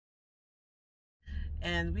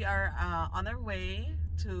and we are on our way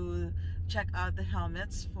to check out the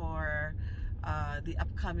helmets for the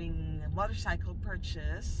upcoming motorcycle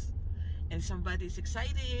purchase. And somebody's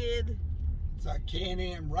excited. It's a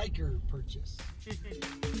Can-Am Riker purchase.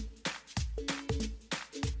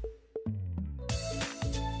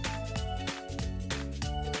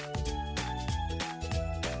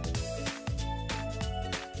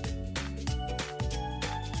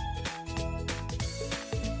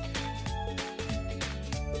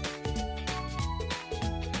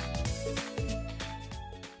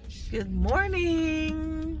 Good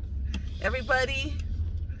morning, everybody.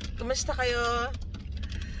 Kumusta kayo?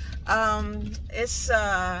 It's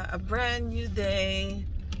a brand new day.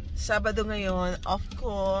 Sabado ngayon, off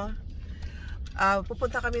ko.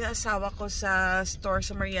 Pupunta kami ng asawa ko sa store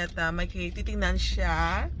sa Marietta. May titingnan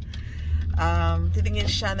siya. Titingin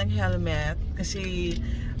siya ng helmet kasi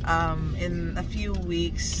in a few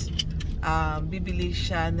weeks bibili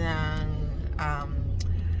siya ng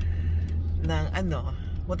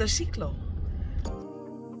motorsiklo.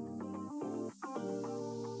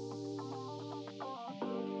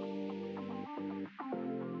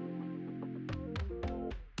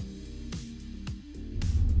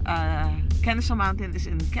 Kennesaw Mountain is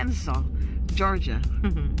in Kennesaw, Georgia.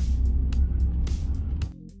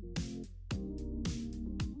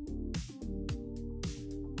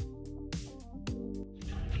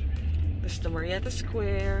 There's the Marietta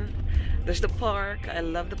Square. There's the park. I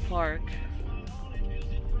love the park.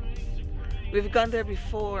 We've gone there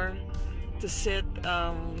before to sit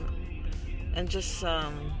and just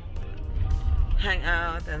hang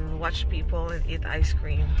out and watch people and eat ice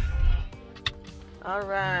cream. All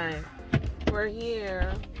right, we're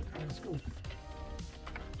here. Let's go.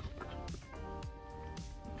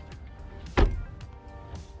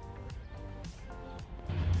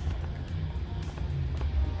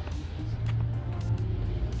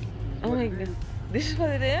 Oh my God, this is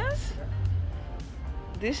what it is?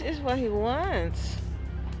 This is what he wants.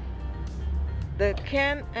 The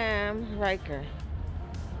Can-Am Riker.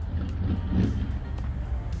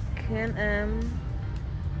 Can-Am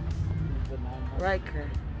Riker.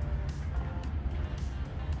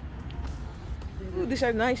 Ooh, these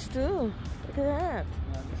are nice too. Look at that.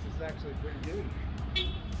 This is actually pretty good.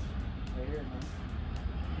 Right here,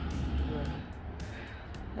 man.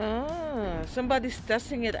 Ah, somebody's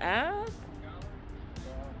testing it out.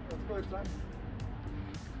 Let's go inside.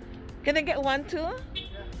 Can I get one too?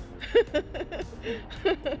 Yeah.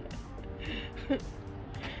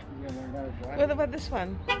 What about this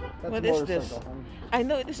one? That's What a is this? motorcycle, honey. I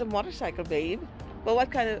know it is a motorcycle, babe. But what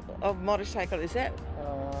kind of motorcycle is that?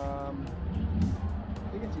 I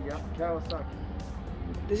think it's a Kawasaki.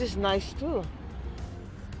 This is nice too.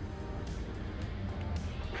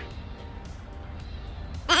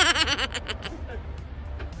 Nice.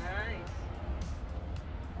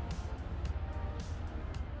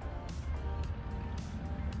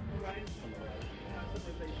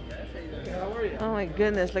 How are you? Oh my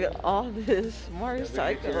goodness, look at all this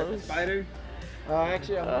motorcycles. Spider?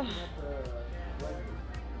 Actually, I'm looking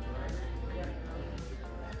at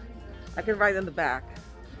I can ride on the back.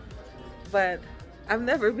 But I've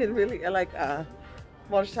never been really like a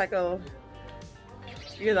motorcycle,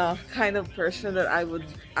 you know, kind of person that I would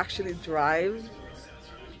actually drive.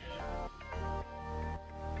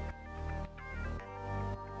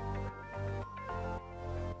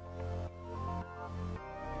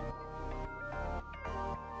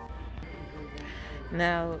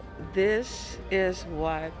 Now, this is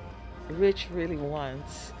what Rich really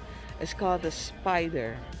wants. It's called the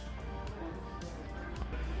Spider.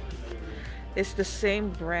 It's the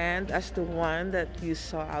same brand as the one that you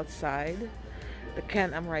saw outside, the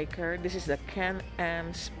Can-Am Riker. This is the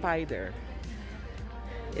Can-Am Spider.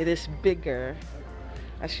 It is bigger,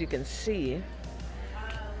 as you can see.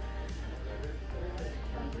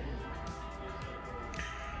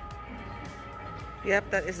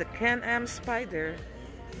 Yep, that is the Can-Am Spider.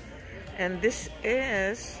 And this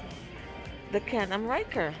is the Can-Am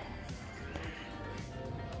Riker.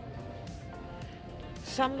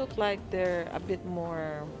 Some look like they're a bit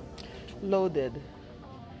more loaded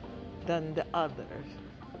than the others.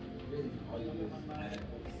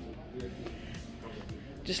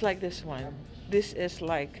 Just like this one. This is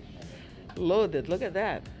like loaded. Look at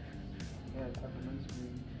that.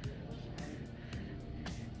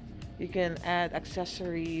 You can add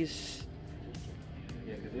accessories.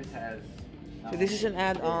 Yeah, because this has. So this is an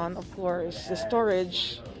add-on, of course, the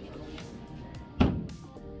storage. And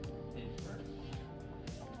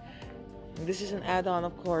this is an add-on,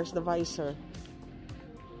 of course, the visor.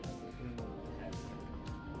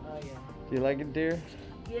 Do you like it, dear?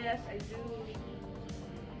 Yes, I do.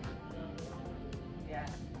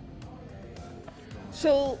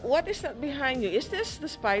 So what is that behind you? Is this the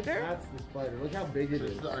spider? That's the spider. Look how big it So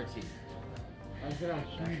is. this is the RT. Look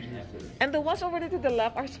how huge this is. And the ones over there to the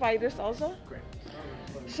left are spiders also? Correct.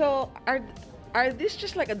 So are these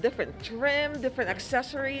just like a different trim, different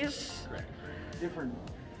accessories? Correct. Different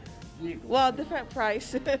vehicles. Well, different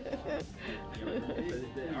price. The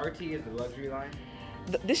RT is the luxury line.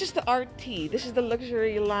 This is the RT. This is the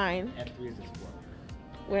luxury line. F3 is the sport.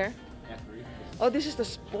 Where? F3. Oh, this is the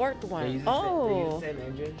sport They one. use Oh, the same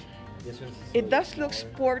engine. This one's it does look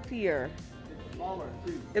smaller. sportier. It's smaller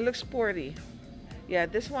too. It looks sporty. Yeah,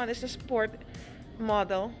 this one is the sport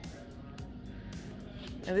model.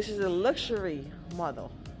 And this is the luxury model.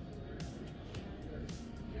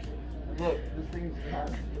 Look, this thing's got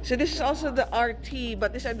So this is also the RT,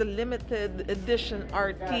 but these are the limited edition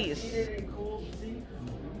RTs. heated and cooled seats,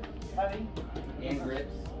 honey, and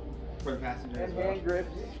grips for the passenger as And well. hand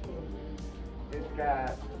grips. It's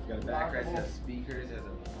got It's got a backrest, it has speakers, it has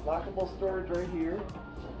a lockable storage right here.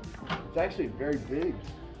 It's actually very big.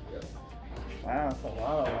 Wow, that's a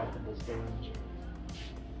lot of lockable storage.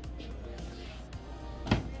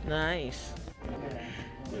 Nice.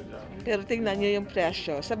 Pero tingnan nyo yung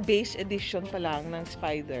presyo. Sa base edition pa lang ng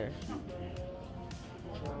Spider.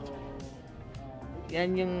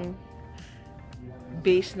 Yan yung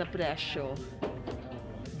base na presyo.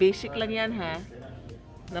 Basic lang yan ha,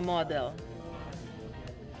 na model.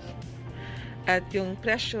 At yung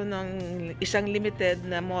presyo ng isang limited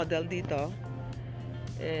na model dito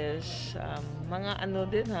is mga ano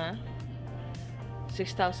din ha,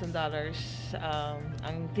 $6,000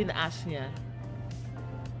 ang tinaas niya.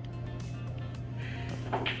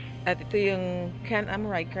 At ito yung Can-Am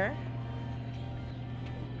Riker.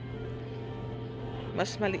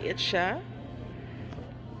 Mas maliit siya.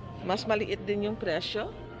 Mas maliit din yung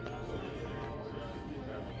presyo.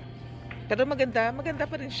 Pero maganda, maganda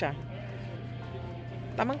pa rin siya.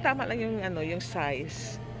 Tamang-tama lang yung ano, yung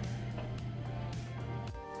size.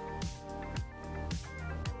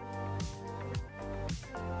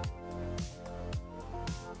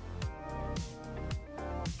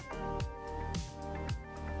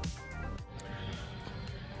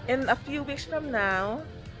 In a few weeks from now,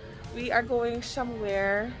 we are going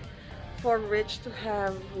somewhere for Rich to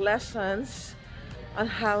have lessons on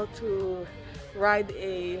how to ride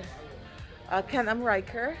a Can-Am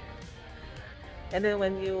Riker. And then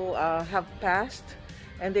when you have passed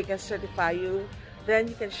and they can certify you, then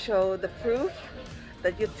you can show the proof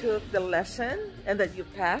that you took the lesson and that you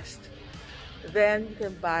passed. Then you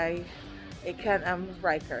can buy a Can-Am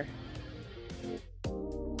Riker.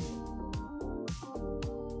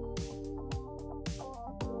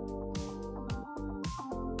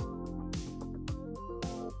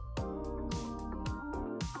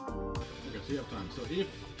 You have time. So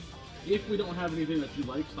if we don't have anything that you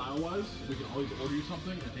like style-wise, we can always order you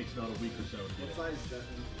something. It takes about a week or so to get it. What size is that?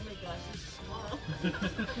 Oh my gosh, this is small.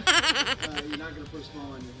 You're not going to put a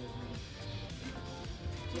small on your head.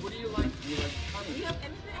 So what do you like? Do you like honey? Do you have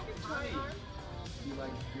anything I can try on? Do you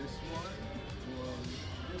like this one or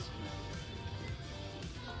this one?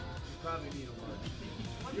 You probably need a large.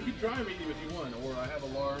 You can try a medium if you want, or I have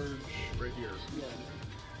a large right here. Yeah.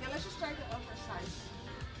 Yeah, let's just try the upper size.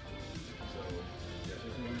 So, yeah, so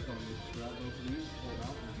if you want to come and just grab both of these, pull it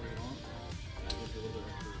out, and bring it on. That gives you a little bit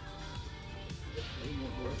extra.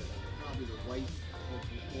 Probably the white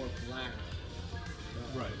or black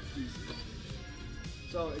Right. pieces.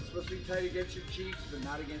 So it's supposed to be tight against your cheeks, but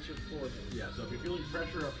not against your forehead. Yeah, so if you're feeling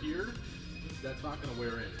pressure up here, that's not going to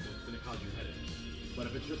wear in. It's going to cause you headaches. But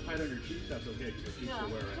if it's just tight on your cheeks, that's okay, because your cheeks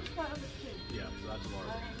will wear in. just try on the chin. Yeah, so that's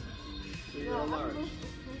large. So you're a large.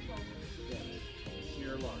 Yeah.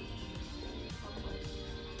 You're a large.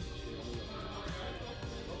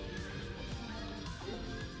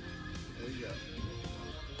 There you go.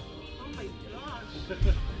 Oh my gosh.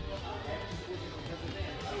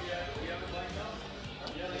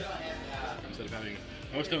 Instead of having,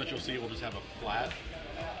 most of them that you'll see will just have a flat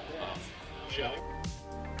shell.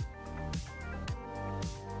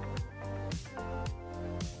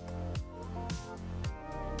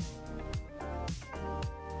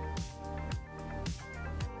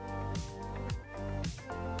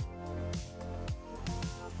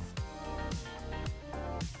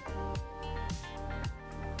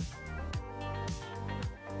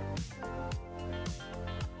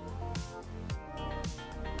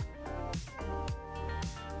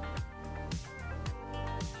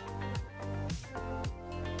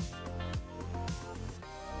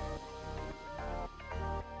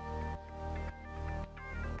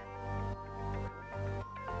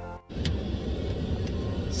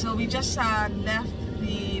 So we just left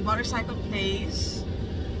the motorcycle place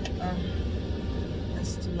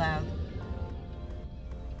That's too loud.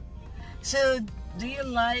 So, do you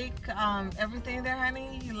like everything there,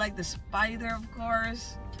 honey? You like the spider, of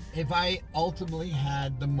course. If I ultimately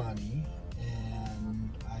had the money and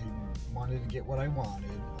I wanted to get what I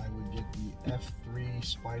wanted, I would get the F3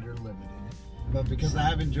 Spider Limited. But because I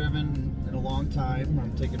haven't driven in a long time,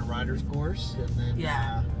 I'm taking a rider's course, and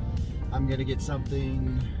then I'm gonna get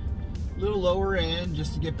something a little lower end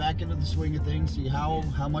just to get back into the swing of things, see how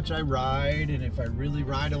much I ride, and if I really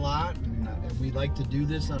ride a lot, and we like to do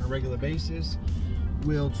this on a regular basis,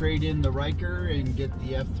 we'll trade in the Riker and get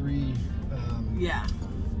the F3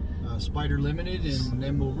 Spider Limited, and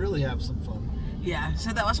then we'll really have some fun. Yeah,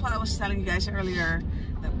 so that was what I was telling you guys earlier.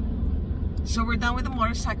 So we're done with the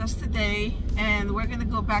motorcycles today, and we're gonna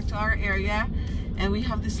go back to our area, and we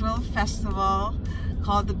have this little festival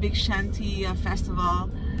called the Big Shanty Festival.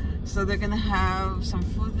 So they're gonna have some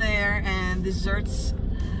food there and desserts.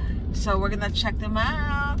 So we're gonna check them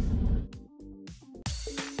out.